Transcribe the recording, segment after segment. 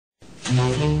I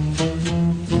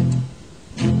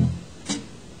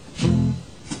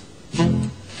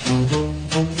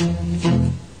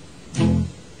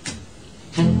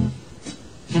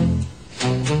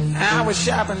was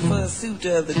shopping for a suit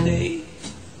the other day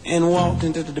and walked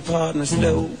into the department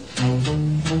store.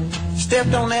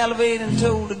 Stepped on the elevator and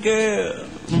told the girl,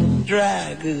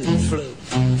 dry goods flow.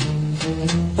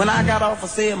 When I got off, a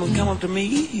salesman come up to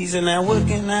me. He said, now what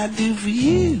can I do for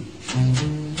you?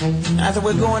 I said,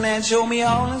 well, go in there and show me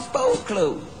all in sport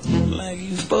clothes, like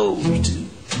you supposed to.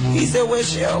 He said, well,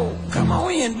 sure, come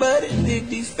on in, buddy, and dig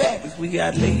these fabrics we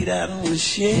got laid out on the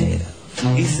shelf.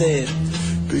 He said,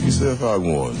 pick yourself out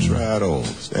one, try it on,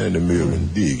 stand in the mirror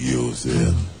and dig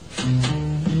yourself.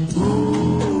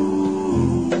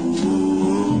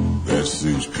 That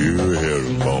suit's pure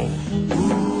herringbone.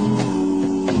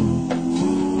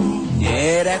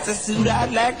 Yeah, that's a suit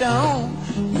I'd like to own.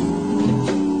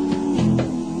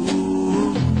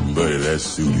 Buddy, that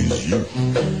suit is you.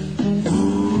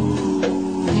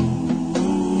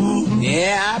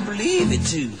 Yeah, I believe it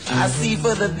too. I see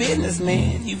for the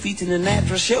businessman, you featuring the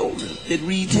natural shoulder that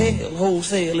retail,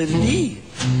 wholesale, and deal.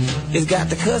 It's got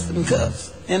the custom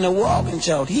cuffs and the walking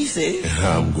chart, he said.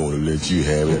 I'm going to let you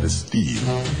have it at a steal.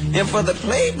 And for the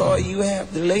playboy, you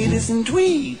have the latest in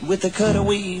tweed with the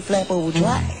cutaway flap over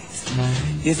twice.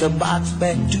 It's a box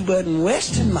back 2-button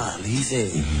western model, he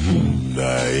said.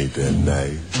 Nah, ain't that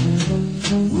nice?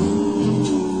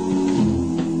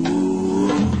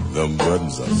 Them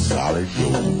buttons are solid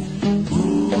gold.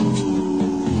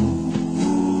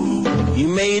 You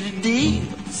made a deal,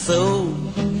 so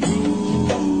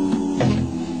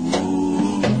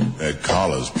that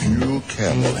collar's pure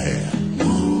camel hair.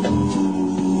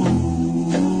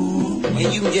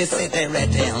 And you can just sit there right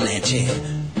there on that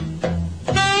chair.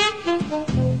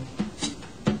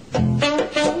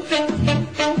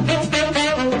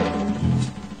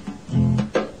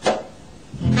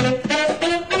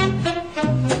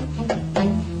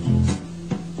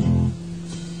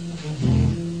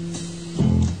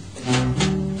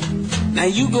 Now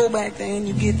you go back there and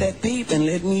you get that paper and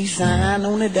let me sign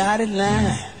on the dotted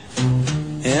line.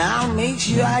 And I'll make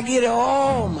sure I get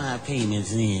all my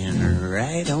payments in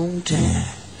right on time.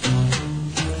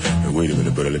 Now wait a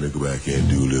minute, buddy, let me go back here and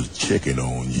do a little checking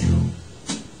on you.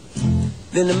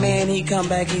 Then the man, he come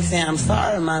back, he say, I'm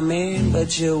sorry, my man,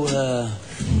 but your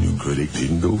credit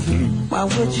didn't go through. Why,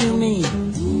 what you mean?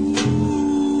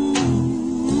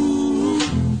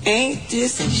 Ain't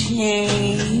this a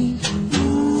shame?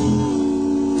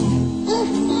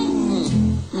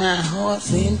 My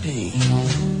heart's in pain.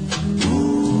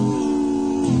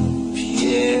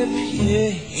 Pure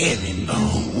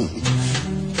herringbone.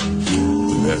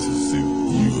 That's a suit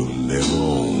you'll never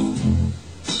own.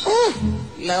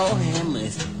 Lord have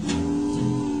mercy.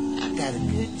 I got a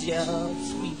good job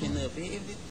sweeping up everything.